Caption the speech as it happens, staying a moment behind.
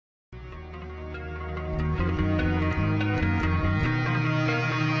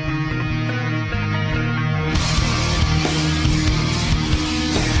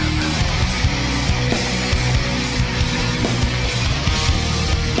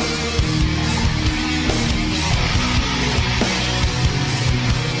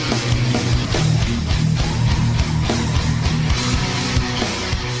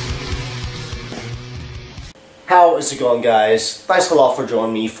How is it going, guys? Thanks a lot for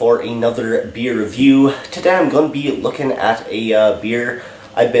joining me for another beer review. Today I'm going to be looking at a beer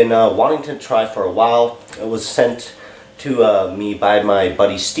I've been wanting to try for a while. It was sent to me by my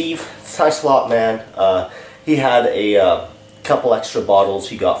buddy Steve. Thanks a lot, man. He had a couple extra bottles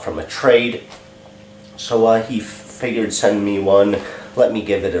he got from a trade, so he figured send me one, let me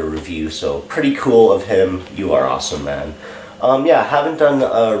give it a review. So pretty cool of him. You are awesome, man. Yeah, haven't done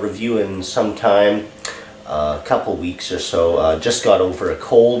a review in some time. A couple weeks or so. Just got over a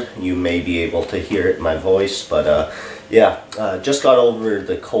cold. You may be able to hear it in my voice, but yeah, just got over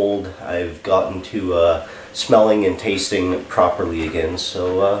the cold. I've gotten to smelling and tasting properly again,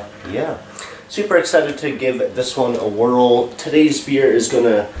 so yeah, super excited to give this one a whirl. Today's beer is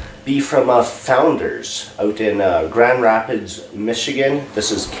gonna be from Founders out in Grand Rapids, Michigan. This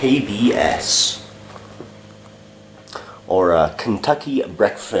is KBS, or Kentucky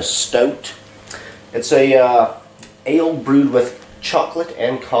Breakfast Stout. It's a ale brewed with chocolate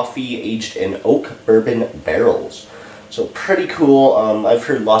and coffee, aged in oak bourbon barrels. So pretty cool. I've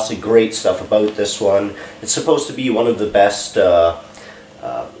heard lots of great stuff about this one. It's supposed to be one of the best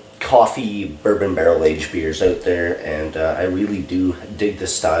coffee bourbon barrel aged beers out there, and I really do dig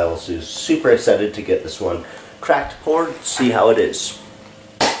this style. So super excited to get this one cracked, poured, see how it is.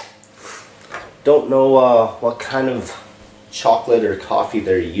 Don't know what kind of chocolate or coffee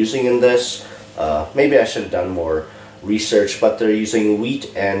they're using in this. Maybe I should have done more research, but they're using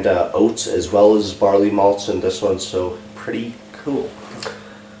wheat and oats as well as barley malts in this one, so pretty cool.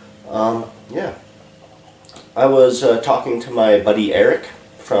 Yeah, I was talking to my buddy Eric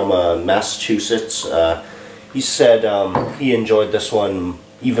from Massachusetts. He said he enjoyed this one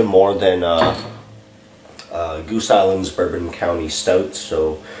even more than Goose Island's Bourbon County Stout,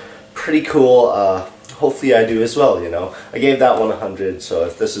 so pretty cool. Hopefully I do as well, you know. I gave that one 100, so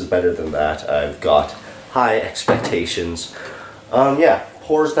if this is better than that, I've got high expectations. Yeah,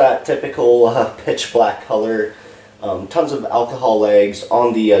 pours that typical pitch black color. Tons of alcohol legs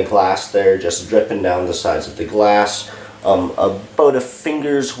on the glass there, just dripping down the sides of the glass. About a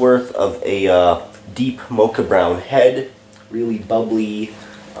finger's worth of a deep mocha brown head. Really bubbly.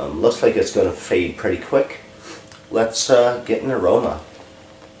 Looks like it's going to fade pretty quick. Let's get an aroma.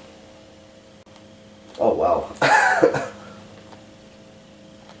 Oh wow.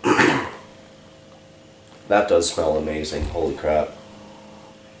 That does smell amazing, holy crap.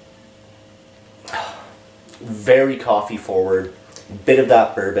 Very coffee forward, bit of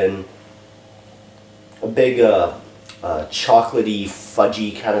that bourbon, a big chocolatey,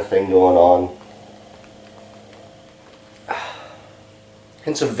 fudgy kind of thing going on.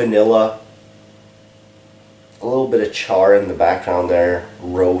 Hints of vanilla, a little bit of char in the background there,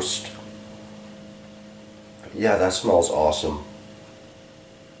 roast. Yeah, that smells awesome.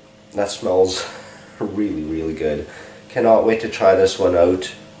 That smells really, really good. Cannot wait to try this one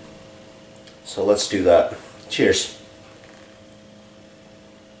out. So let's do that. Cheers.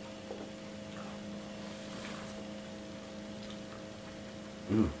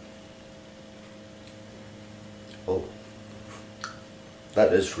 Oh,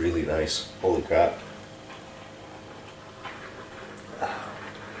 that is really nice. Holy crap.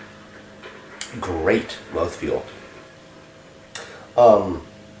 Great mouthfeel.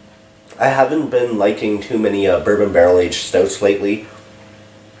 I haven't been liking too many bourbon barrel aged stouts lately,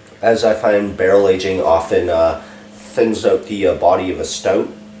 as I find barrel aging often thins out the body of a stout.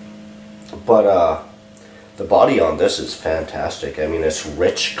 But the body on this is fantastic. I mean, it's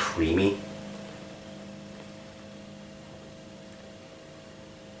rich, creamy,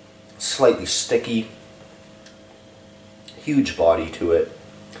 slightly sticky, huge body to it.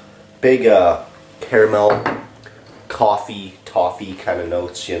 Big caramel, coffee, toffee kind of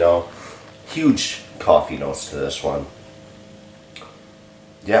notes, you know. Huge coffee notes to this one.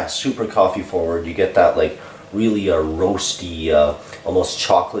 Yeah, super coffee forward. You get that like really roasty, almost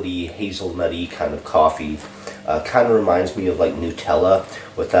chocolatey, hazelnutty kind of coffee. Kind of reminds me of like Nutella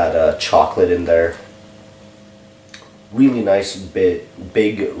with that chocolate in there. Really nice, big,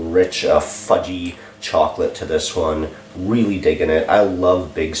 rich, fudgy chocolate to this one. Really digging it. I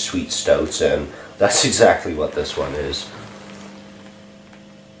love big sweet stouts, and that's exactly what this one is.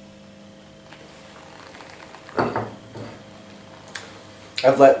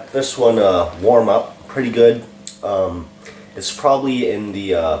 I've let this one warm up pretty good. It's probably in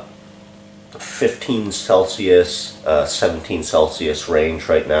the 15 Celsius, 17 Celsius range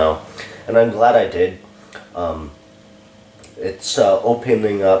right now, and I'm glad I did. It's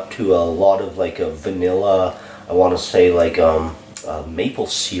opening up to a lot of like a vanilla, I want to say like maple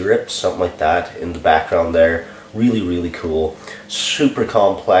syrup, something like that in the background there. Really, really cool. Super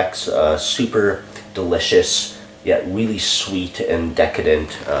complex, super delicious. yet really sweet and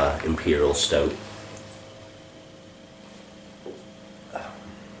decadent Imperial Stout.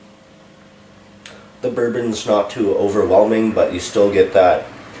 The bourbon's not too overwhelming, but you still get that,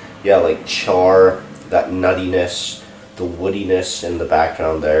 yeah, like char, that nuttiness, the woodiness in the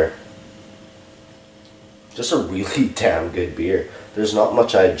background there. Just a really damn good beer. There's not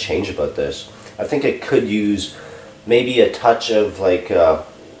much I'd change about this. I think it could use maybe a touch of like, I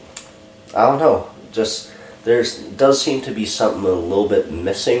don't know, just does seem to be something a little bit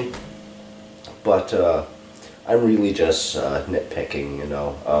missing, but I'm really just nitpicking, you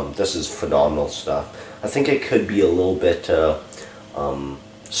know. This is phenomenal stuff. I think it could be a little bit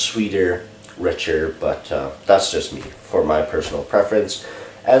sweeter, richer, but that's just me, for my personal preference.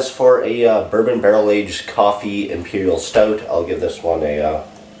 As for a bourbon barrel-aged coffee Imperial Stout, I'll give this one a...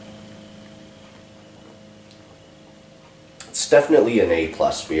 it's definitely an A+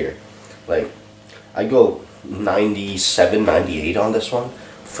 beer. Like, I go 97, 98 on this one.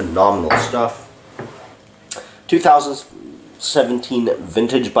 Phenomenal stuff. 2017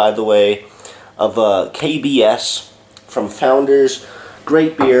 vintage, by the way, of KBS from Founders.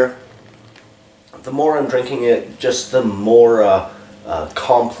 Great beer. The more I'm drinking it, just the more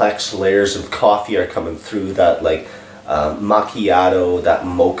complex layers of coffee are coming through. That like macchiato, that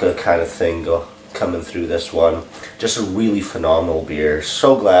mocha kind of thing coming through this one. Just a really phenomenal beer.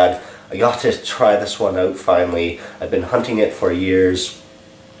 So glad I got to try this one out finally. I've been hunting it for years,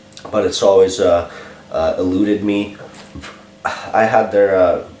 but it's always eluded me. I had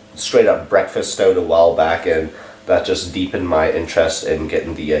their straight up breakfast stout a while back, and that just deepened my interest in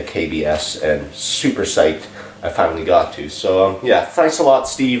getting the KBS, and super psyched I finally got to. So yeah, thanks a lot,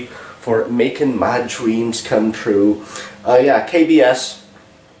 Steve, for making my dreams come true. Yeah, KBS,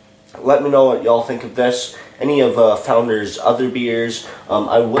 let me know what y'all think of this. Any of Founders' other beers.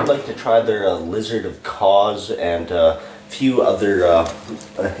 I would like to try their Lizard of Cause and a few other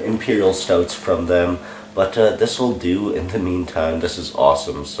Imperial Stouts from them. But this will do in the meantime. This is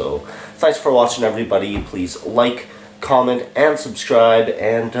awesome. So thanks for watching, everybody. Please like, comment, and subscribe.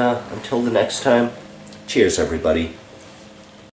 And until the next time, cheers, everybody.